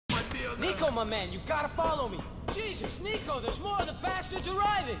go, my man. You gotta follow me. Jesus, Nico, there's more of the bastards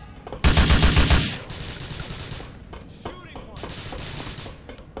arriving. Shooting one.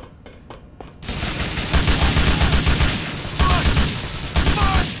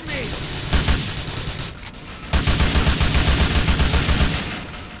 Fuck me!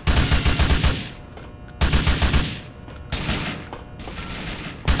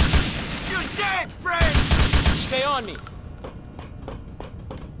 You're dead, friend! Stay on me.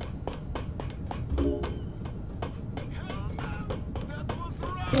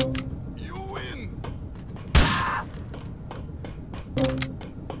 You win!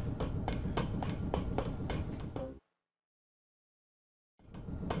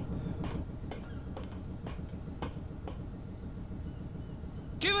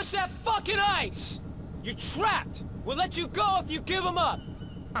 Give us that fucking ice! You're trapped! We'll let you go if you give them up!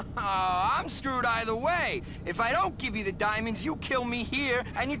 I'm screwed either way. If I don't give you the diamonds, you kill me here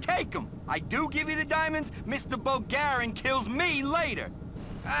and you take them. I do give you the diamonds, Mr. Bulgarian kills me later.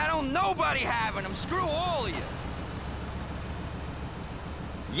 I don't nobody having them. Screw all of you.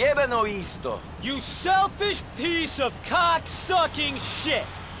 Jebeno isto. You selfish piece of cock-sucking shit!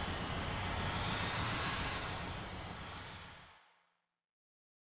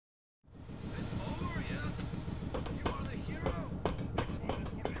 It's over, yes? You are the hero?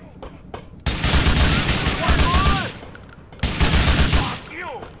 One more! Fuck you!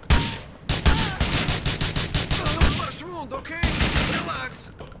 Last wound, okay? Relax.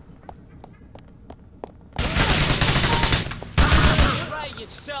 Right, you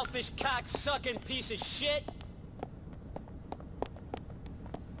selfish cock-sucking piece of shit!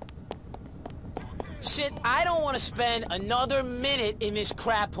 Shit, I don't want to spend another minute in this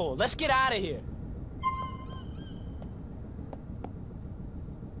crap hole. Let's get out of here.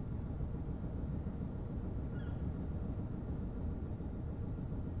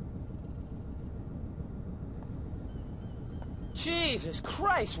 Jesus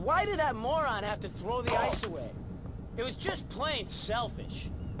Christ, why did that moron have to throw the ice away? It was just plain selfish.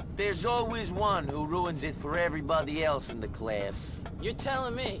 There's always one who ruins it for everybody else in the class. You're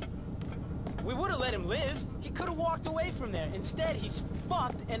telling me? We would have let him live. He could have walked away from there. Instead, he's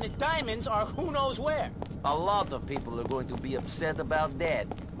fucked, and the diamonds are who knows where. A lot of people are going to be upset about that.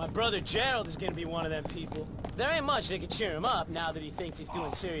 My brother Gerald is gonna be one of them people. There ain't much that could cheer him up now that he thinks he's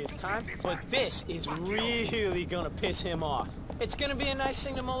doing serious time, but this is really gonna piss him off. It's gonna be a nice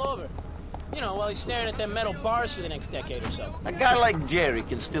thing to mull over. You know, while he's staring at them metal bars for the next decade or so. A guy like Jerry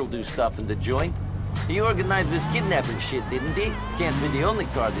can still do stuff in the joint. He organized this kidnapping shit, didn't he? Can't be the only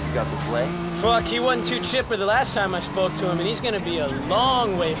card he's got to play. Fuck, he wasn't too chipper the last time I spoke to him, and he's gonna be a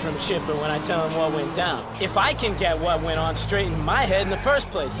long way from chipper when I tell him what went down. If I can get what went on straight in my head in the first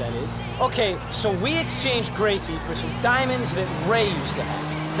place, that is. Okay, so we exchanged Gracie for some diamonds that Ray used to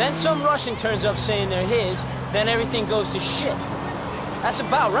have. Then some Russian turns up saying they're his, then everything goes to shit. That's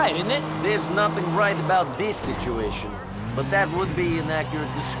about right, isn't it? There's nothing right about this situation, but that would be an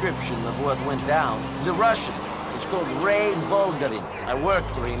accurate description of what went down. The Russian is called Ray Bulgarin. I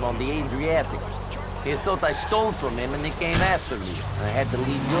worked for him on the Adriatic. He thought I stole from him and he came after me. I had to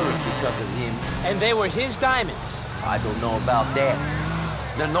leave Europe because of him. And they were his diamonds. I don't know about that.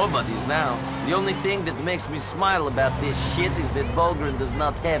 They're nobody's now. The only thing that makes me smile about this shit is that Bulgarin does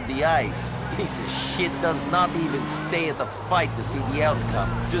not have the ice. Piece of shit does not even stay at the fight to see the outcome.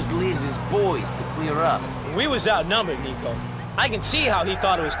 Just leaves his boys to clear up. We was outnumbered, Nico. I can see how he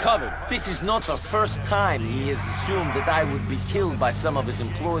thought it was covered. This is not the first time he has assumed that I would be killed by some of his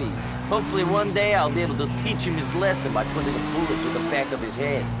employees. Hopefully one day I'll be able to teach him his lesson by putting a bullet to the back of his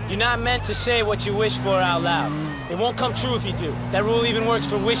head. You're not meant to say what you wish for out loud. It won't come true if you do. That rule even works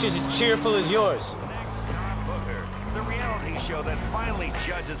for wishes as cheerful as yours. Next, Top Hooker, the reality show that finally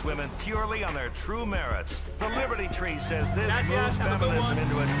judges women purely on their true merits. The Liberty Tree says this moves feminism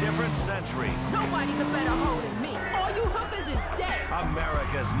into a different century. Nobody's a better hoe than me. All you hookers is dead.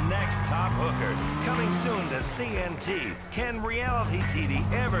 America's next Top Hooker, coming soon to CNT. Can reality TV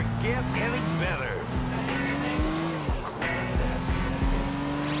ever get any better?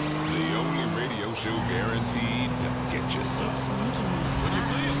 The only radio show guaranteed to get you some. It's making me When you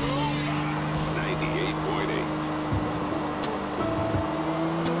play it wrong,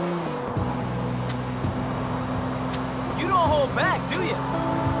 98.8. You don't hold back, do you?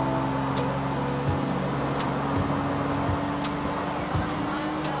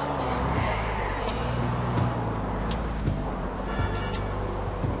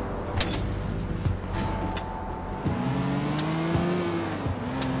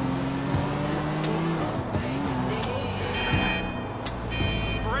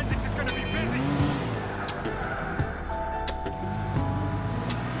 Forensics is going to be busy.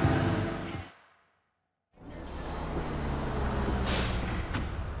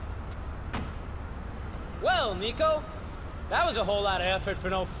 Nico? That was a whole lot of effort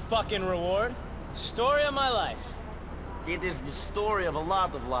for no fucking reward. Story of my life. It is the story of a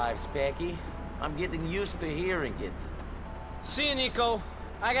lot of lives, Becky. I'm getting used to hearing it. See you, Nico.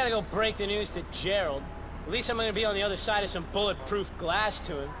 I gotta go break the news to Gerald. At least I'm gonna be on the other side of some bulletproof glass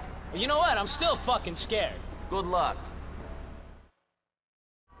to him. But you know what? I'm still fucking scared. Good luck.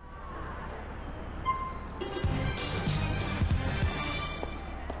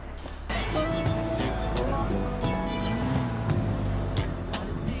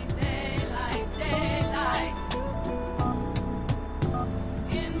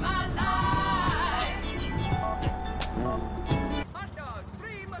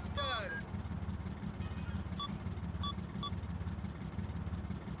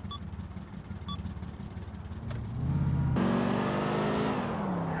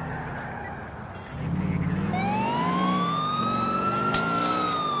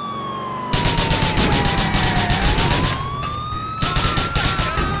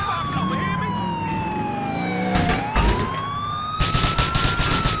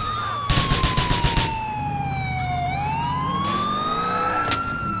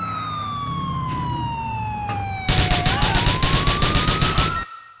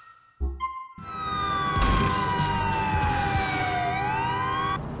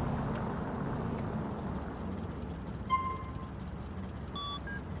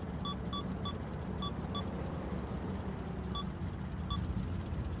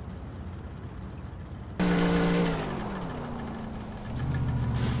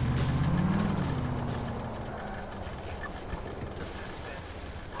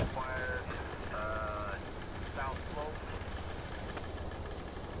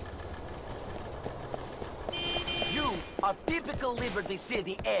 A typical Liberty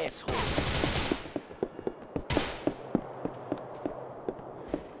City asshole.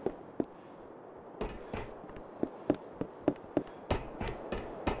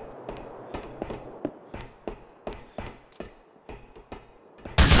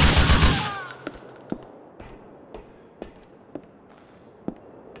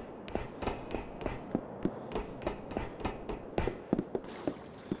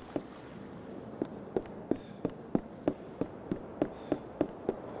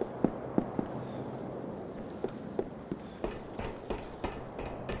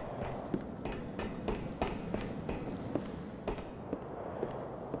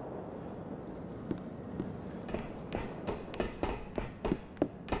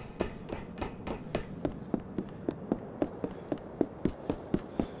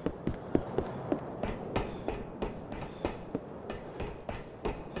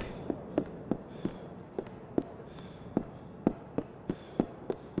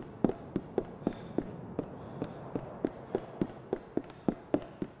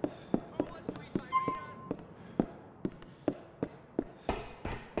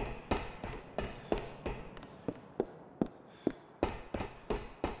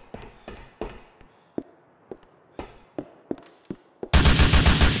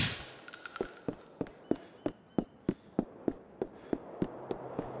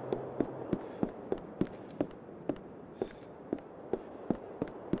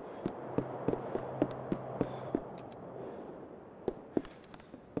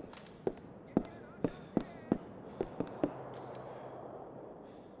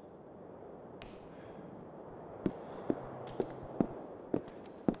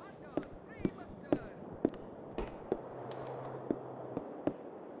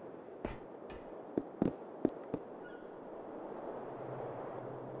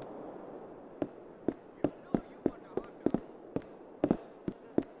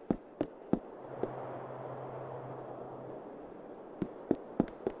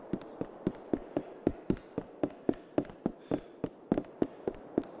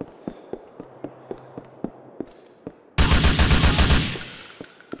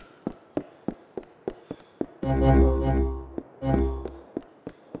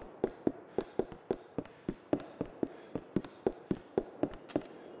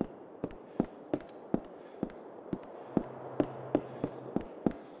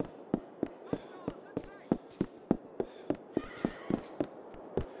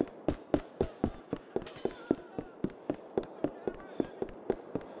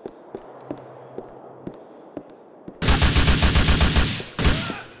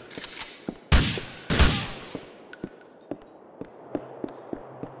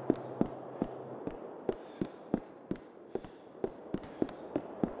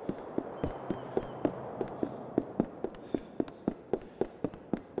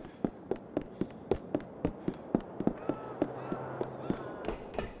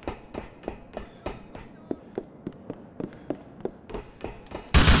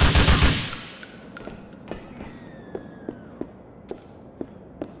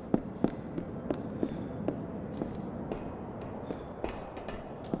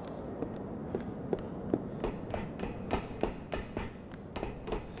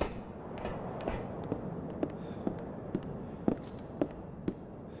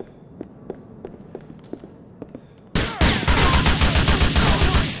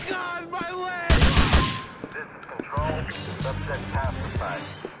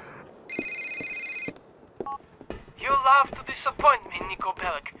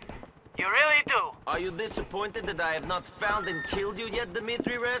 You really do. Are you disappointed that I have not found and killed you yet,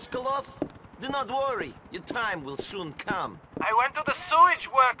 Dmitri Rascalov? Do not worry, your time will soon come. I went to the sewage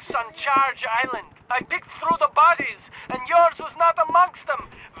works on Charge Island. I picked through the bodies, and yours was not amongst them.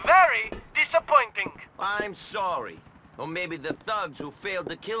 Very disappointing. I'm sorry. Or maybe the thugs who failed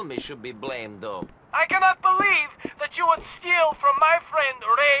to kill me should be blamed, though. I cannot believe that you would steal from my friend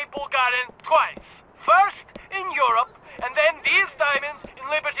Ray Bulgarin twice. First in Europe, and then these diamonds in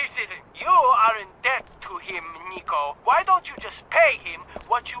Liberty City. You are in debt to him, Nico. Why don't you just pay him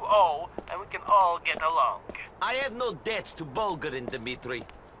what you owe, and we can all get along? I have no debts to Bulgarin, Dmitri.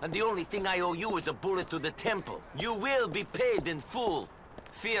 And the only thing I owe you is a bullet to the temple. You will be paid in full.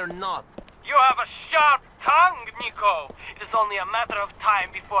 Fear not. You have a sharp tongue, Nico. It is only a matter of time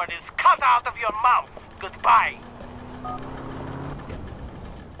before it is cut out of your mouth. Goodbye.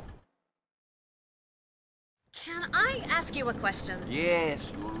 Can I ask you a question?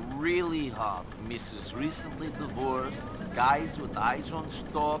 Yes, you're really hot, Mrs. Recently divorced, guys with eyes on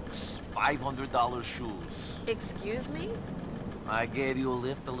stalks, $500 shoes. Excuse me? I gave you a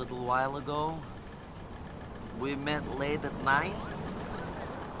lift a little while ago. We met late at night.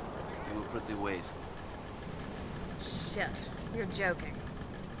 You were pretty wasted. Shit, you're joking.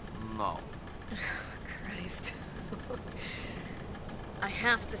 No. Christ. I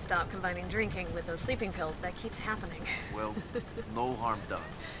have to stop combining drinking with those sleeping pills. That keeps happening. Well, no harm done.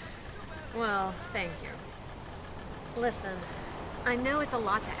 Well, thank you. Listen, I know it's a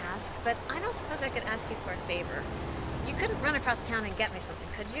lot to ask, but I don't suppose I could ask you for a favor. You couldn't run across town and get me something,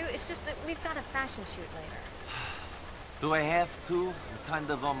 could you? It's just that we've got a fashion shoot later. Do I have to? I'm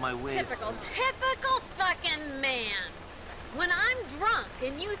kind of on my way. Typical fucking man! When I'm drunk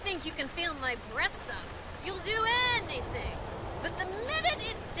and you think you can feel my breath up, you'll do anything. But the minute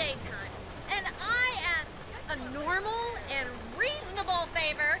it's daytime, and I ask a normal and reasonable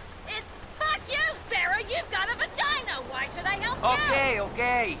favor, it's fuck you, Sarah! You've got a vagina! Why should I help you?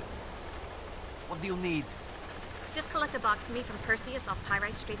 Okay. What do you need? Just collect a box for me from Perseus off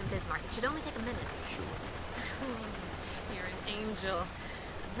Pyrite Street in Bismarck. It should only take a minute. Sure. You're an angel.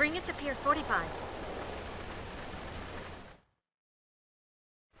 Bring it to Pier 45.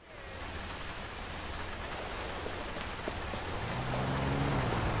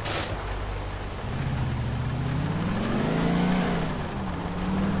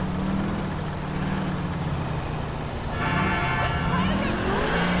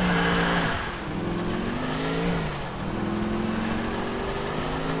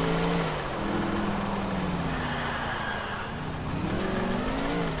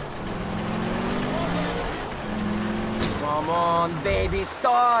 Come on, baby,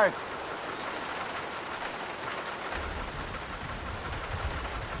 start!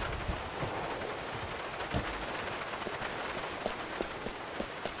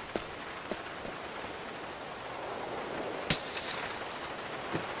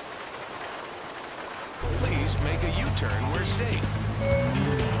 Please make a U-turn. We're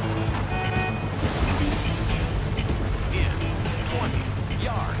safe.